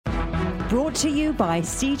Brought to you by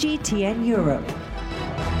CGTN Europe.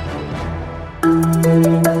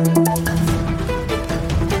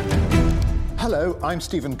 Hello, I'm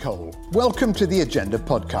Stephen Cole. Welcome to the Agenda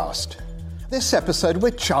podcast. This episode,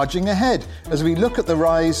 we're charging ahead as we look at the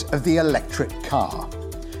rise of the electric car.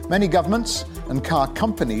 Many governments and car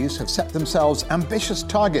companies have set themselves ambitious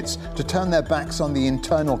targets to turn their backs on the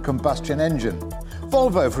internal combustion engine.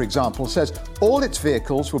 Volvo, for example, says all its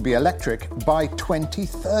vehicles will be electric by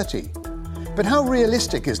 2030. But how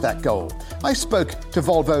realistic is that goal? I spoke to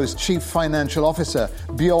Volvo's Chief Financial Officer,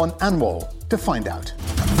 Bjorn Annwall, to find out.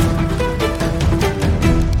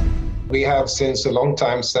 We have since a long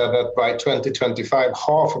time said that by 2025,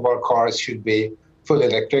 half of our cars should be fully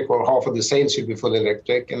electric, or half of the sales should be fully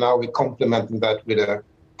electric. And now we're complementing that with a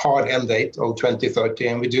hard end date of 2030.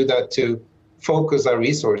 And we do that to focus our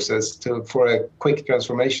resources for a quick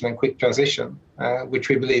transformation and quick transition, which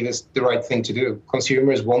we believe is the right thing to do.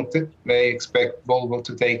 Consumers want it. They expect Volvo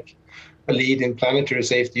to take a lead in planetary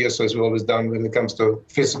safety, just as we've always done when it comes to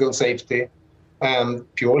physical safety. And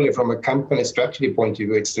purely from a company strategy point of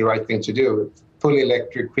view, it's the right thing to do. Fully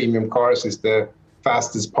electric premium cars is the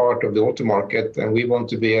fastest part of the auto market, and we want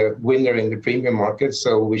to be a winner in the premium market,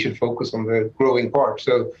 so we should focus on the growing part.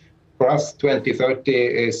 So for us, 2030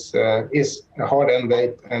 is a hard end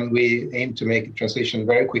date, and we aim to make a transition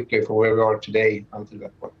very quickly from where we are today until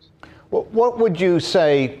that point. Well, what would you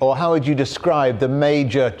say, or how would you describe the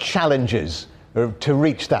major challenges to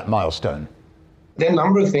reach that milestone? There are a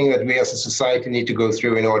number of things that we as a society need to go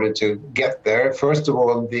through in order to get there. First of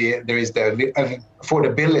all, there is the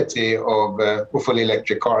affordability of fully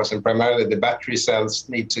electric cars, and primarily the battery cells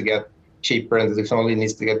need to get cheaper and the technology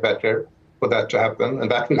needs to get better for that to happen. And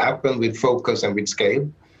that will happen with focus and with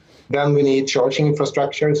scale. Then we need charging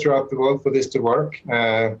infrastructure throughout the world for this to work,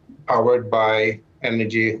 powered by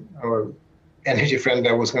energy friendly,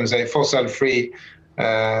 I was going to say fossil-free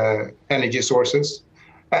energy sources.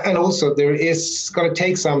 And also, there is going to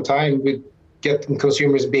take some time with getting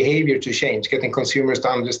consumers' behavior to change, getting consumers to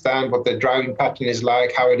understand what their driving pattern is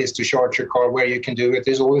like, how it is to charge your car, where you can do it.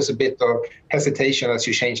 There's always a bit of hesitation as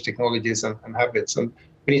you change technologies and habits, and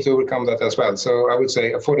we need to overcome that as well. So I would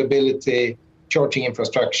say affordability, charging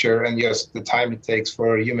infrastructure, and just the time it takes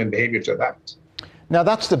for human behavior to adapt. Now,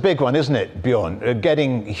 that's the big one, isn't it, Bjorn?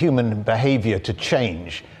 Getting human behavior to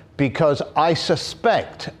change. Because I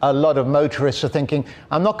suspect a lot of motorists are thinking,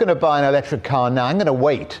 I'm not going to buy an electric car now, I'm going to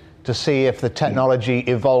wait to see if the technology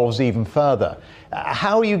evolves even further.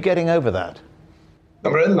 How are you getting over that?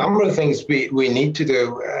 There are a number of things we need to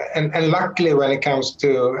do. And luckily, when it comes to,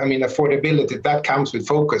 affordability, that comes with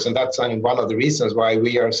focus. And that's one of the reasons why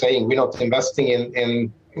we are saying we're not investing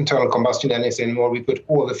in internal combustion engines anymore. We put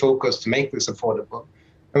all the focus to make this affordable.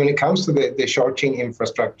 And when it comes to the charging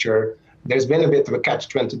infrastructure, there's been a bit of a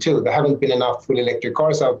catch-22. There haven't been enough fully electric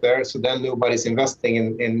cars out there, so then nobody's investing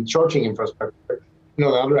in charging infrastructure. And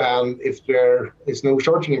on the other hand, if there is no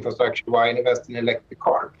charging infrastructure, why invest in an electric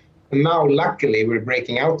car? And now, luckily, we're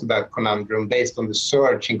breaking out of that conundrum based on the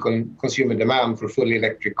surge in consumer demand for fully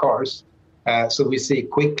electric cars. So we see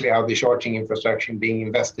quickly how the charging infrastructure is being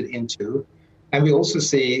invested into. And we also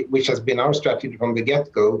see, which has been our strategy from the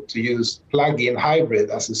get-go, to use plug-in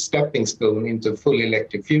hybrid as a stepping stone into a fully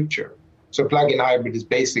electric future. So plug-in hybrid is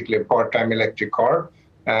basically a part-time electric car.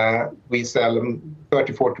 We sell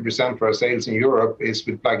 30-40% of our sales in Europe is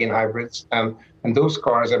with plug-in hybrids. And those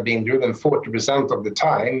cars are being driven 40% of the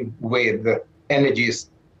time with energy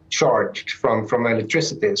charged from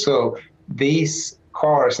electricity. So these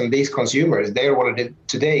cars and these consumers, they're already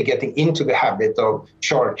today getting into the habit of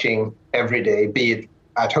charging every day, be it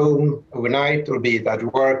at home overnight or be it at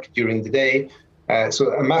work during the day.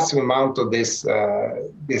 So a massive amount of this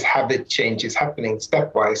habit change is happening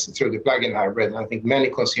stepwise through the plug-in hybrid. And I think many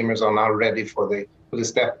consumers are now ready for the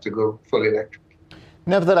step to go fully electric.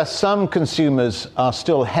 Nevertheless, some consumers are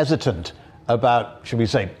still hesitant about, should we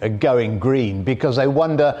say, going green because they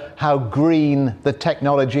wonder how green the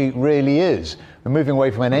technology really is. We're moving away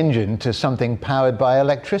from an engine to something powered by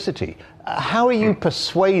electricity. How are you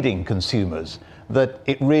persuading consumers that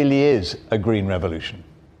it really is a green revolution?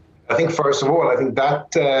 I think, first of all,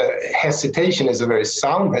 that hesitation is a very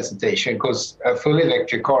sound hesitation because a fully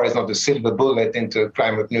electric car is not a silver bullet into a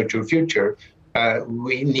climate neutral future.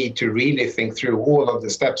 We need to really think through all of the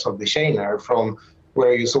steps of the chain here, from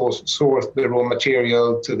where you source the raw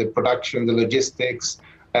material to the production, the logistics.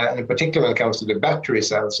 And in particular, when it comes to the battery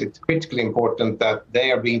cells, it's critically important that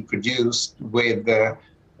they are being produced with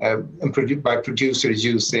by producers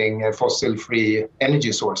using fossil-free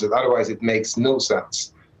energy sources. Otherwise, it makes no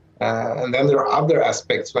sense. And then there are other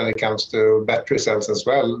aspects when it comes to battery cells as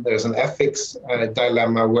well. There's an ethics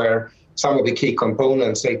dilemma where some of the key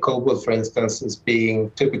components, say cobalt, for instance, is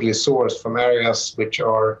being typically sourced from areas which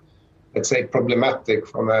are, let's say, problematic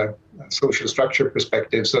from a social structure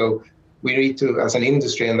perspective. So we need to, as an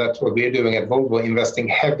industry, and that's what we're doing at Volvo, investing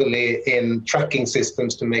heavily in tracking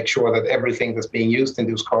systems to make sure that everything that's being used in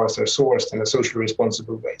those cars are sourced in a socially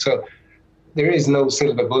responsible way. So there is no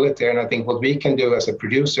silver bullet there, and I think what we can do as a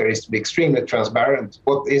producer is to be extremely transparent.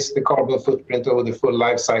 What is the carbon footprint over the full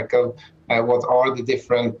life cycle? What are the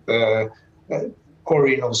different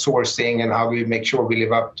origin of sourcing, and how do we make sure we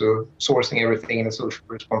live up to sourcing everything in a socially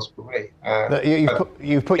responsible way?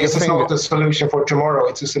 This is not a solution for tomorrow,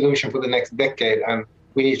 it's a solution for the next decade, and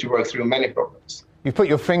we need to work through many problems. You put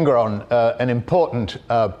your finger on an important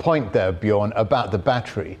point there, Bjorn, about the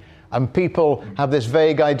battery. And people have this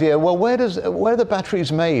vague idea, well, where are the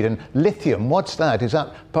batteries made? And lithium, what's that? Is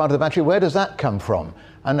that part of the battery? Where does that come from?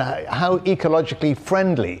 And how ecologically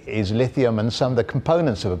friendly is lithium and some of the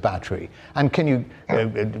components of a battery? And can you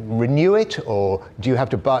renew it, or do you have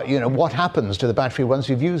to buy, what happens to the battery once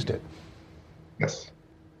you've used it? Yes.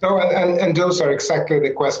 No, and those are exactly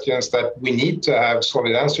the questions that we need to have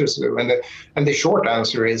solid answers to. And the short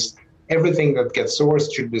answer is, everything that gets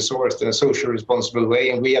sourced should be sourced in a socially responsible way.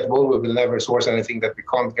 And we at Volvo will never source anything that we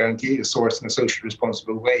can't guarantee is sourced in a socially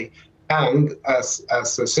responsible way. And as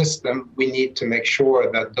a system, we need to make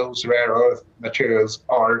sure that those rare earth materials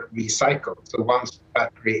are recycled. So once the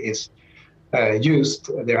battery is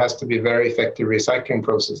used, there has to be very effective recycling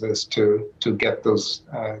processes to get those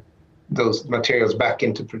materials back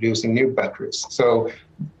into producing new batteries. So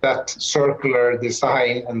that circular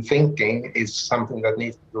design and thinking is something that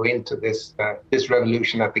needs to go into this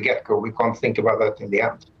revolution at the get-go. We can't think about that in the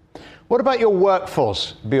end. What about your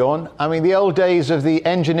workforce, Bjorn? I mean, the old days of the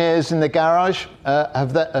engineers in the garage,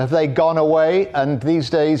 have they gone away? And these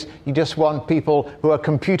days, you just want people who are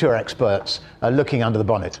computer experts looking under the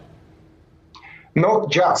bonnet?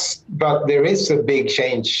 Not just, but there is a big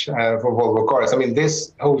change for Volvo cars. I mean,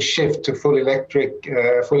 this whole shift to full electric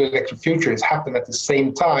future has happened at the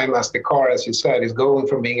same time as the car, as you said, is going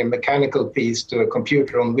from being a mechanical piece to a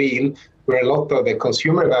computer on wheel, where a lot of the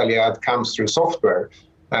consumer value add comes through software.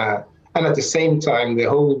 And at the same time, the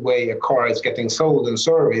whole way a car is getting sold and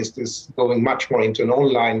serviced is going much more into an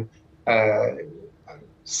online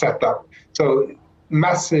setup. So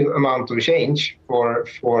massive amount of change for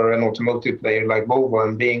an automotive player like Volvo,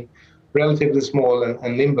 and being relatively small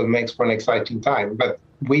and nimble makes for an exciting time. But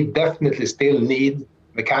we definitely still need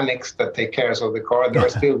mechanics that take care of the car. There are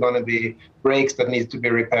still going to be brakes that need to be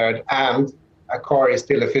repaired, and a car is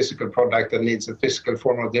still a physical product that needs a physical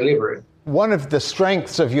form of delivery. One of the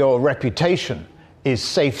strengths of your reputation is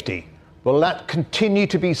safety. Will that continue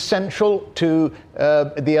to be central to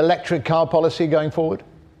the electric car policy going forward?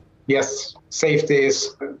 Yes, safety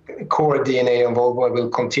is core DNA on Volvo. It will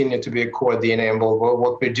continue to be a core DNA on Volvo.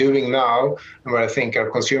 What we're doing now, and what I think our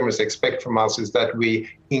consumers expect from us, is that we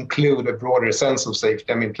include a broader sense of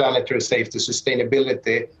safety. I mean, planetary safety,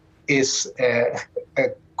 sustainability is a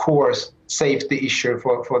core safety issue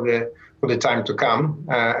for the time to come.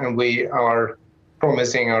 And we are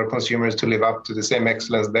promising our consumers to live up to the same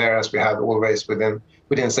excellence there as we have always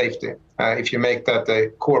within safety. If you make that a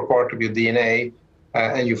core part of your DNA,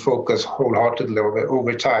 and you focus wholeheartedly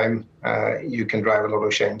over time, you can drive a lot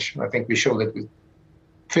of change. I think we showed it with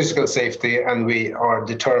physical safety, and we are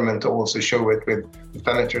determined to also show it with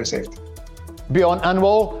planetary safety. Bjorn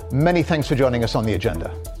Annwall, many thanks for joining us on The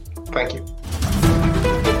Agenda. Thank you.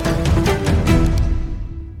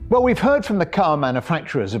 Well, we've heard from the car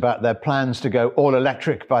manufacturers about their plans to go all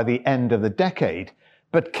electric by the end of the decade.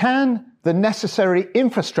 But can the necessary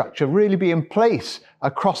infrastructure really be in place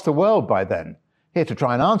across the world by then? Here to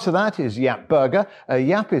try and answer that is Jaap Burger.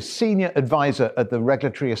 Jaap is Senior Advisor at the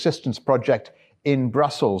Regulatory Assistance Project in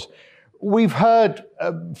Brussels. We've heard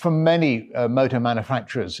from many motor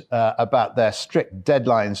manufacturers about their strict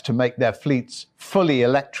deadlines to make their fleets fully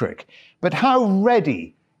electric. But how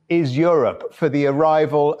ready is Europe for the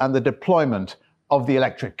arrival and the deployment of the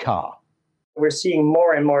electric car? We're seeing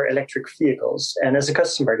more and more electric vehicles. And as a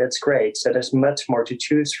customer, that's great. So there's much more to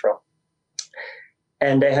choose from.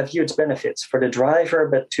 And they have huge benefits for the driver,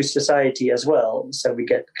 but to society as well. So we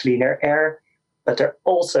get cleaner air, but they're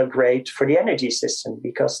also great for the energy system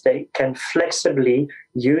because they can flexibly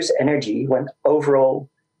use energy when overall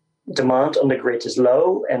demand on the grid is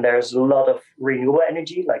low and there's a lot of renewable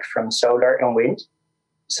energy, like from solar and wind.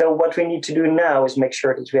 So what we need to do now is make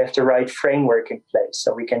sure that we have the right framework in place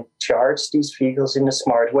so we can charge these vehicles in a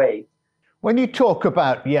smart way. When you talk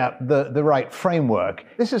about, the right framework,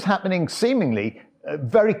 this is happening seemingly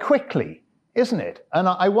very quickly, isn't it? And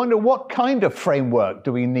I wonder, what kind of framework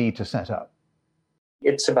do we need to set up?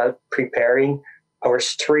 It's about preparing our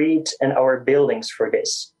street and our buildings for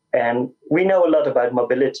this. And we know a lot about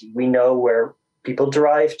mobility. We know where people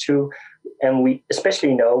drive to, and we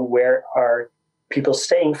especially know where are people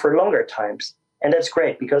staying for longer times. And that's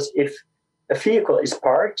great, because if a vehicle is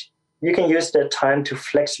parked, you can use that time to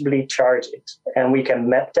flexibly charge it. And we can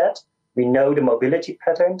map that. We know the mobility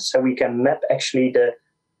patterns, so we can map actually the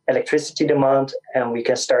electricity demand, and we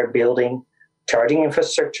can start building charging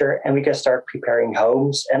infrastructure, and we can start preparing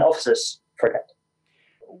homes and offices for that.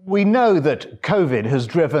 We know that COVID has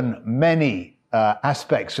driven many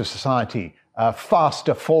aspects of society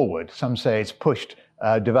faster forward. Some say it's pushed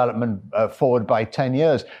development forward by 10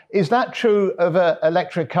 years. Is that true of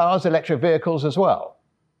electric cars, electric vehicles as well?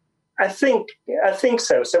 I think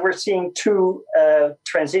so. So we're seeing two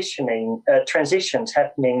transitions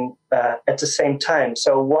happening at the same time.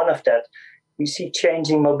 So one of that, we see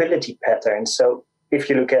changing mobility patterns. So if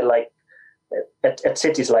you look at at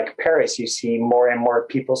cities like Paris, you see more and more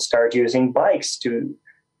people start using bikes to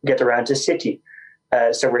get around the city.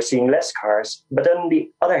 So we're seeing less cars. But on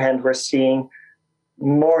the other hand, we're seeing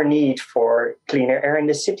more need for cleaner air in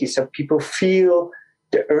the city. So people feel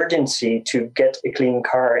the urgency to get a clean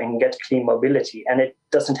car and get clean mobility. And it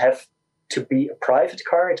doesn't have to be a private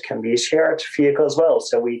car. It can be a shared vehicle as well.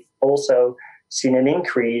 So we've also seen an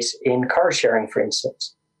increase in car sharing, for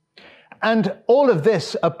instance. And all of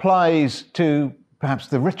this applies to perhaps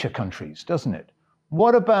the richer countries, doesn't it?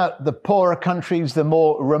 What about the poorer countries, the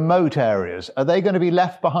more remote areas? Are they going to be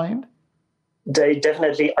left behind? They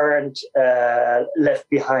definitely aren't left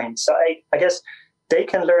behind. So I guess they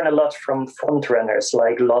can learn a lot from frontrunners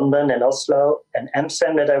like London and Oslo and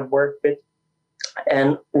Amsterdam that I've worked with.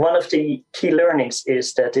 And one of the key learnings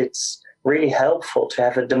is that it's really helpful to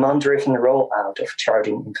have a demand-driven rollout of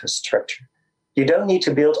charging infrastructure. You don't need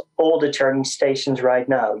to build all the charging stations right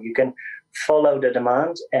now. You can follow the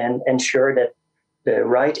demand and ensure that the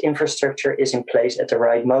right infrastructure is in place at the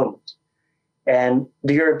right moment. And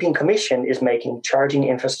the European Commission is making charging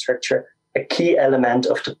infrastructure a key element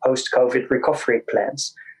of the post-COVID recovery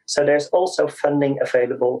plans. So there's also funding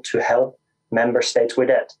available to help member states with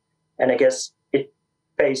that. And I guess it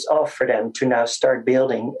pays off for them to now start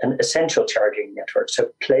building an essential charging network.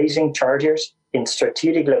 So placing chargers in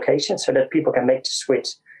strategic locations so that people can make the switch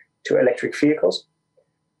to electric vehicles.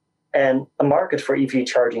 And a market for EV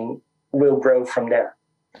charging will grow from there.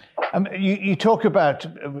 You talk about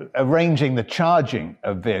arranging the charging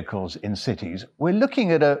of vehicles in cities. We're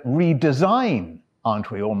looking at a redesign,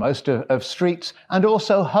 aren't we, almost, of streets and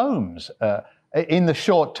also homes in the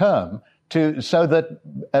short term so that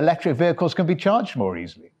electric vehicles can be charged more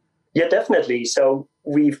easily. Yeah, definitely. So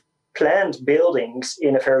we've planned buildings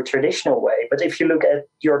in a very traditional way. But if you look at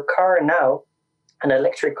your car now, an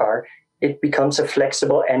electric car, it becomes a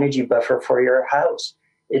flexible energy buffer for your house.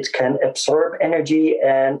 It can absorb energy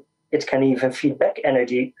and it can even feed back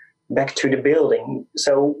energy back to the building.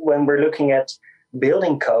 So when we're looking at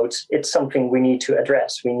building codes, it's something we need to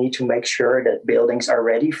address. We need to make sure that buildings are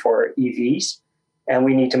ready for EVs, and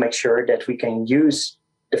we need to make sure that we can use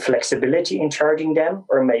the flexibility in charging them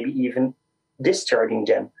or maybe even discharging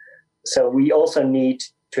them. So we also need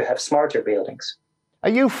to have smarter buildings. Are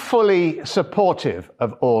you fully supportive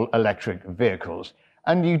of all electric vehicles?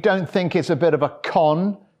 And you don't think it's a bit of a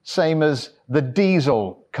con, same as the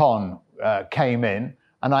diesel con came in?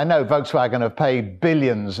 And I know Volkswagen have paid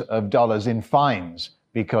billions of dollars in fines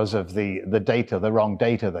because of the wrong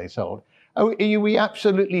data they sold. Are we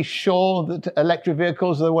absolutely sure that electric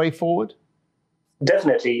vehicles are the way forward?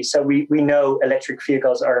 Definitely. So we know electric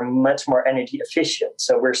vehicles are much more energy efficient.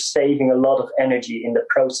 So we're saving a lot of energy in the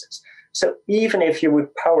process. So even if you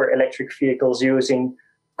would power electric vehicles using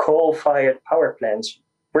coal-fired power plants,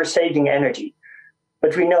 we're saving energy.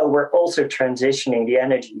 But we know we're also transitioning the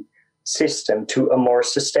energy system to a more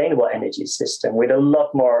sustainable energy system with a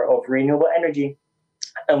lot more of renewable energy.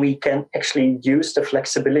 And we can actually use the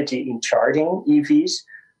flexibility in charging EVs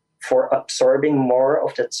for absorbing more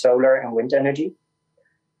of that solar and wind energy.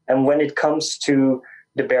 And when it comes to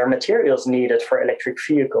the bare materials needed for electric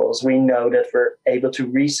vehicles, we know that we're able to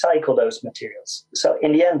recycle those materials. So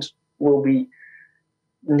in the end, we'll be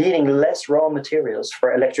needing less raw materials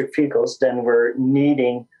for electric vehicles than we're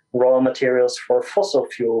needing raw materials for fossil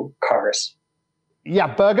fuel cars.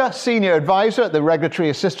 Jaap Burger, Senior Advisor at the Regulatory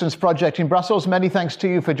Assistance Project in Brussels. Many thanks to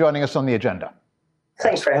you for joining us on the agenda.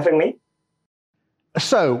 Thanks for having me.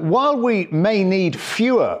 So, while we may need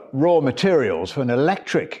fewer raw materials for an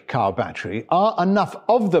electric car battery, are enough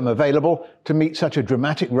of them available to meet such a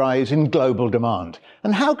dramatic rise in global demand?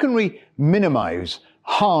 And how can we minimize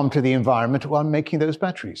harm to the environment while making those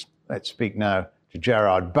batteries? Let's speak now to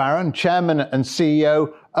Gerard Barron, Chairman and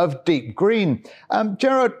CEO of DeepGreen.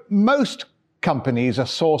 Gerard, most companies are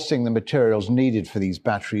sourcing the materials needed for these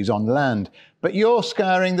batteries on land, but you're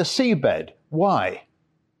scouring the seabed. Why?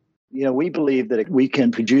 We believe that we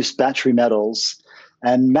can produce battery metals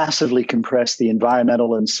and massively compress the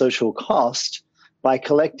environmental and social cost by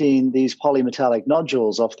collecting these polymetallic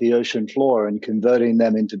nodules off the ocean floor and converting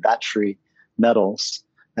them into battery metals.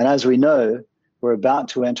 And as we know, we're about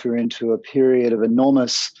to enter into a period of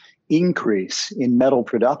enormous increase in metal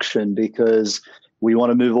production because we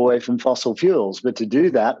want to move away from fossil fuels. But to do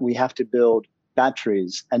that, we have to build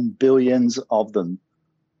batteries, and billions of them.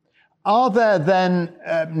 Are there then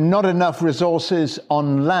not enough resources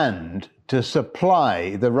on land to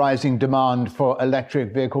supply the rising demand for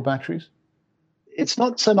electric vehicle batteries? It's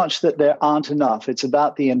not so much that there aren't enough. It's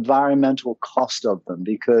about the environmental cost of them,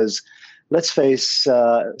 because let's face,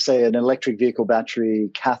 say, an electric vehicle battery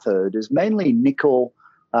cathode is mainly nickel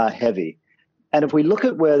heavy. And if we look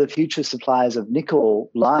at where the future supplies of nickel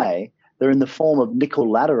lie, they're in the form of nickel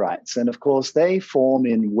laterites. And of course, they form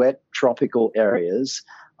in wet tropical areas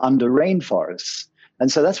under rainforests.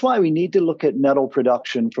 And so that's why we need to look at metal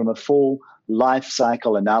production from a full life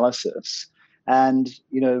cycle analysis. And,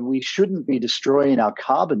 we shouldn't be destroying our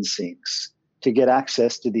carbon sinks to get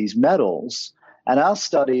access to these metals. And our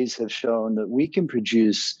studies have shown that we can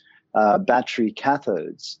produce battery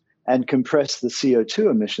cathodes and compress the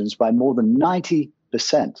CO2 emissions by more than 90%,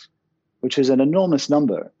 which is an enormous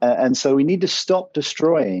number. And so we need to stop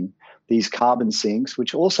destroying these carbon sinks,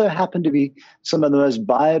 which also happen to be some of the most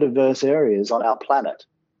biodiverse areas on our planet.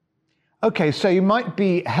 Okay, so you might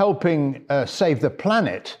be helping save the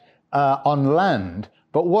planet on land,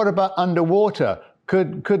 but what about underwater?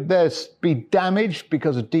 Could there be damage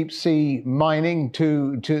because of deep sea mining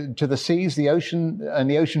to the seas, the ocean, and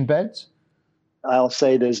the ocean beds? I'll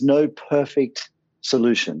say there's no perfect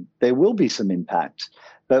solution. There will be some impact,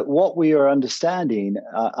 but what we are understanding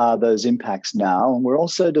are those impacts now, and we're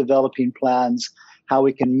also developing plans how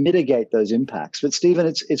we can mitigate those impacts. But Stephen,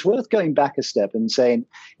 it's worth going back a step and saying,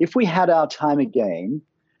 if we had our time again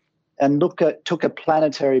and took a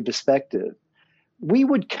planetary perspective, we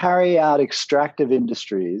would carry out extractive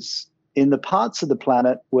industries in the parts of the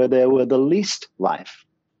planet where there were the least life.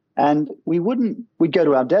 And we'd go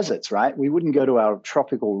to our deserts, right? We wouldn't go to our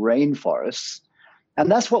tropical rainforests.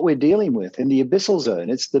 And that's what we're dealing with in the abyssal zone.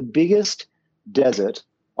 It's the biggest desert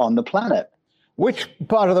on the planet. Which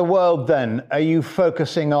part of the world, then, are you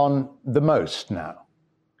focusing on the most now?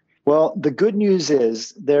 Well, the good news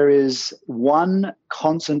is there is one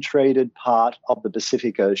concentrated part of the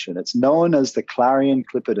Pacific Ocean. It's known as the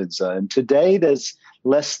Clarion-Clipperton Zone. Today, there's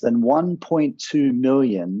less than 1.2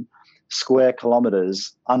 million square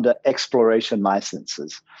kilometers under exploration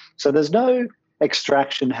licenses. So there's no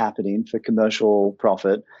extraction happening for commercial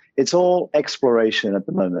profit. It's all exploration at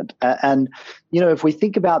the moment. And, if we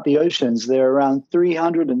think about the oceans, they're around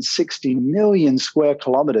 360 million square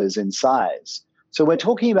kilometers in size. So we're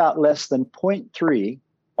talking about less than 0.3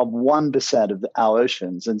 of 1% of our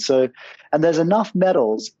oceans. And there's enough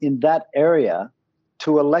metals in that area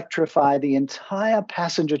to electrify the entire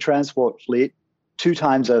passenger transport fleet 2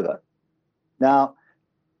 times over. Now,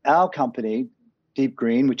 our company,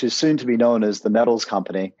 DeepGreen, which is soon to be known as the Metals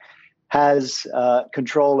Company, has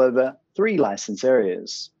control over 3 license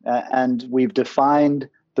areas. And we've defined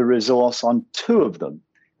the resource on 2 of them.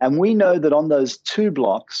 And we know that on those 2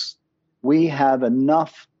 blocks, we have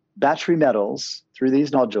enough battery metals through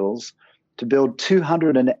these nodules to build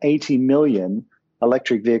 280 million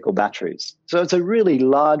electric vehicle batteries. So it's a really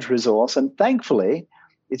large resource, and thankfully,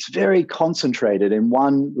 it's very concentrated in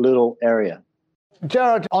one little area.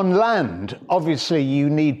 Gerard, on land, obviously you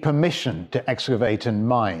need permission to excavate and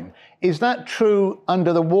mine. Is that true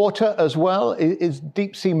under the water as well? Is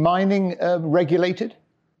deep sea mining regulated?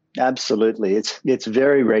 Absolutely. It's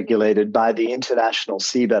very regulated by the International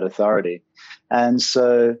Seabed Authority. And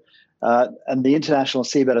so, and the International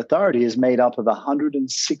Seabed Authority is made up of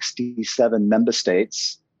 167 member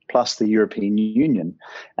states plus the European Union.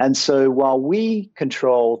 And so while we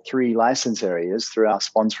control 3 license areas through our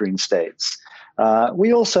sponsoring states,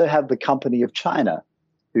 we also have the Company of China,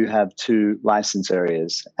 who have 2 license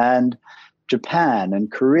areas, and Japan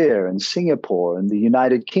and Korea and Singapore and the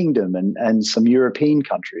United Kingdom and some European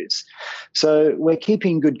countries. So we're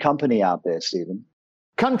keeping good company out there, Stephen.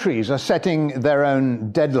 Countries are setting their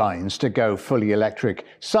own deadlines to go fully electric,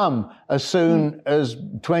 some as soon as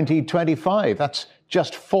 2025. That's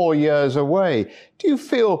just 4 years away. Do you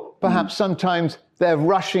feel perhaps sometimes they're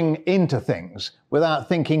rushing into things without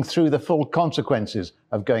thinking through the full consequences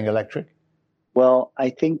of going electric? Well, I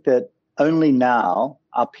think that only now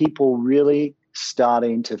are people really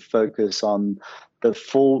starting to focus on the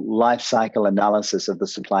full life cycle analysis of the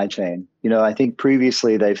supply chain. I think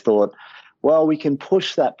previously they've thought, well, we can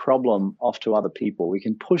push that problem off to other people. We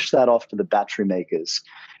can push that off to the battery makers.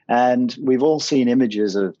 And we've all seen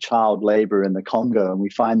images of child labor in the Congo, and we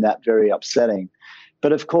find that very upsetting.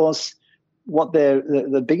 But of course, what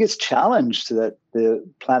the biggest challenge that the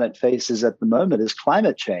planet faces at the moment is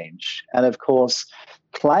climate change. And of course,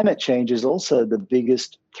 climate change is also the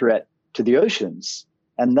biggest threat to the oceans.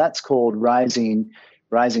 And that's called rising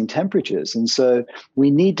temperatures. And so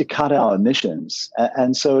we need to cut our emissions.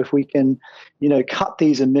 And so if we can, cut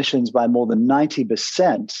these emissions by more than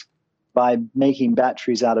 90% by making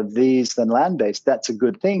batteries out of these than land-based, that's a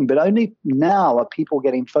good thing. But only now are people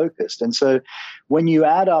getting focused. And so when you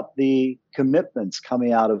add up the commitments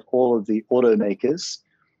coming out of all of the automakers,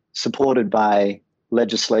 supported by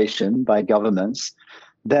legislation, by governments,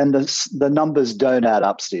 then the numbers don't add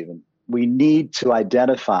up, Stephen. We need to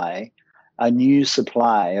identify a new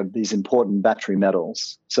supply of these important battery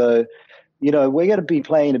metals. So, we're going to be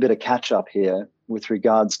playing a bit of catch up here with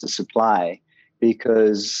regards to supply,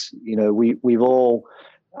 because, we've all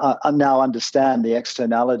now understand the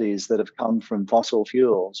externalities that have come from fossil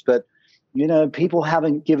fuels. But, people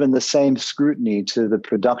haven't given the same scrutiny to the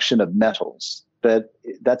production of metals, but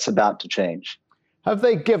that's about to change. Have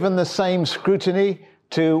they given the same scrutiny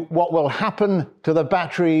to what will happen to the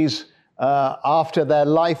batteries after their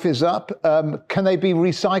life is up? Can they be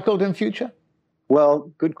recycled in future?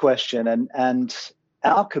 Well, good question. And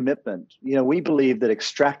our commitment, we believe that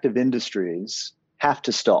extractive industries have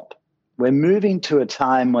to stop. We're moving to a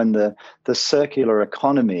time when the circular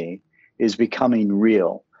economy is becoming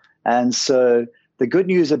real. And so the good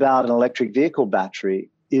news about an electric vehicle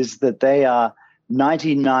battery is that they are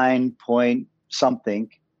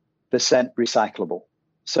 99-point-something% recyclable.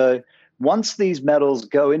 So once these metals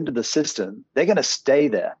go into the system, they're going to stay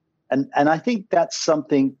there. And I think that's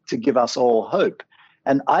something to give us all hope.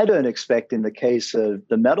 And I don't expect in the case of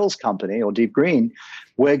the metals company or DeepGreen,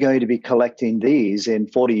 we're going to be collecting these in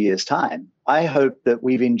 40 years' time. I hope that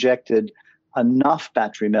we've injected enough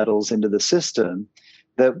battery metals into the system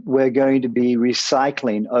that we're going to be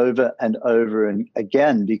recycling over and over and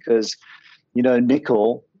again, because,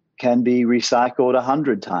 nickel can be recycled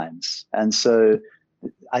 100 times. And so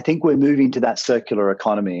I think we're moving to that circular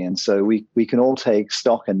economy. And so we can all take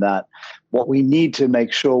stock in that. What we need to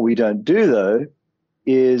make sure we don't do, though,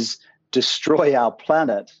 is destroy our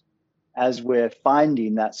planet as we're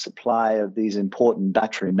finding that supply of these important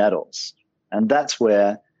battery metals. And that's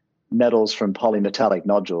where metals from polymetallic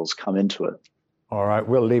nodules come into it. All right,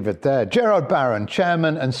 we'll leave it there. Gerard Barron,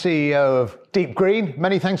 Chairman and CEO of DeepGreen,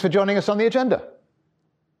 many thanks for joining us on The Agenda.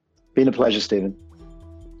 Been a pleasure, Stephen.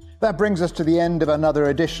 That brings us to the end of another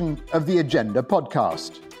edition of The Agenda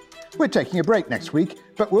podcast. We're taking a break next week,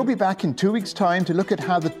 but we'll be back in 2 weeks' time to look at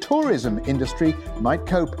how the tourism industry might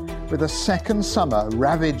cope with a second summer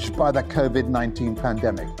ravaged by the COVID-19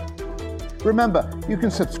 pandemic. Remember, you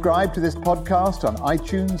can subscribe to this podcast on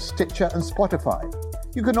iTunes, Stitcher and Spotify.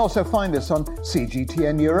 You can also find us on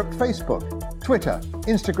CGTN Europe Facebook, Twitter,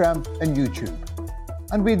 Instagram and YouTube.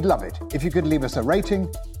 And we'd love it if you could leave us a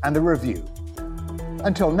rating and a review.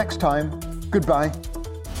 Until next time, goodbye.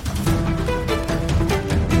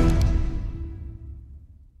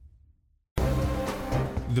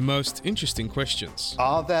 The most interesting questions.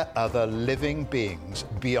 Are there other living beings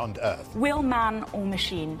beyond Earth? Will man or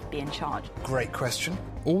machine be in charge? Great question.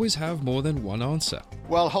 Always have more than one answer.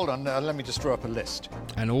 Well, hold on, let me just draw up a list.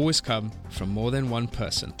 And always come from more than one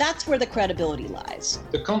person. That's where the credibility lies.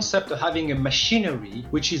 The concept of having a machinery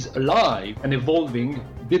which is alive and evolving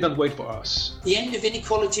didn't wait for us. The end of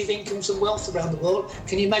inequality of incomes and wealth around the world,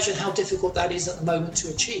 can you imagine how difficult that is at the moment to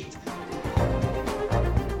achieve?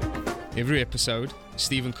 Every episode,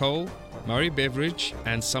 Stephen Cole, Murray Beveridge,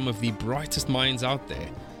 and some of the brightest minds out there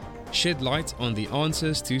shed light on the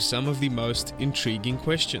answers to some of the most intriguing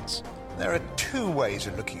questions. There are two ways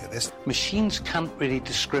of looking at this. Machines can't really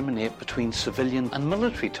discriminate between civilian and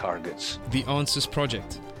military targets. The Answers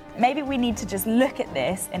Project. Maybe we need to just look at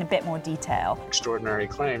this in a bit more detail. Extraordinary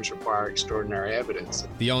claims require extraordinary evidence.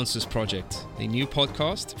 The Answers Project, a new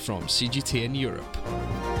podcast from CGTN Europe.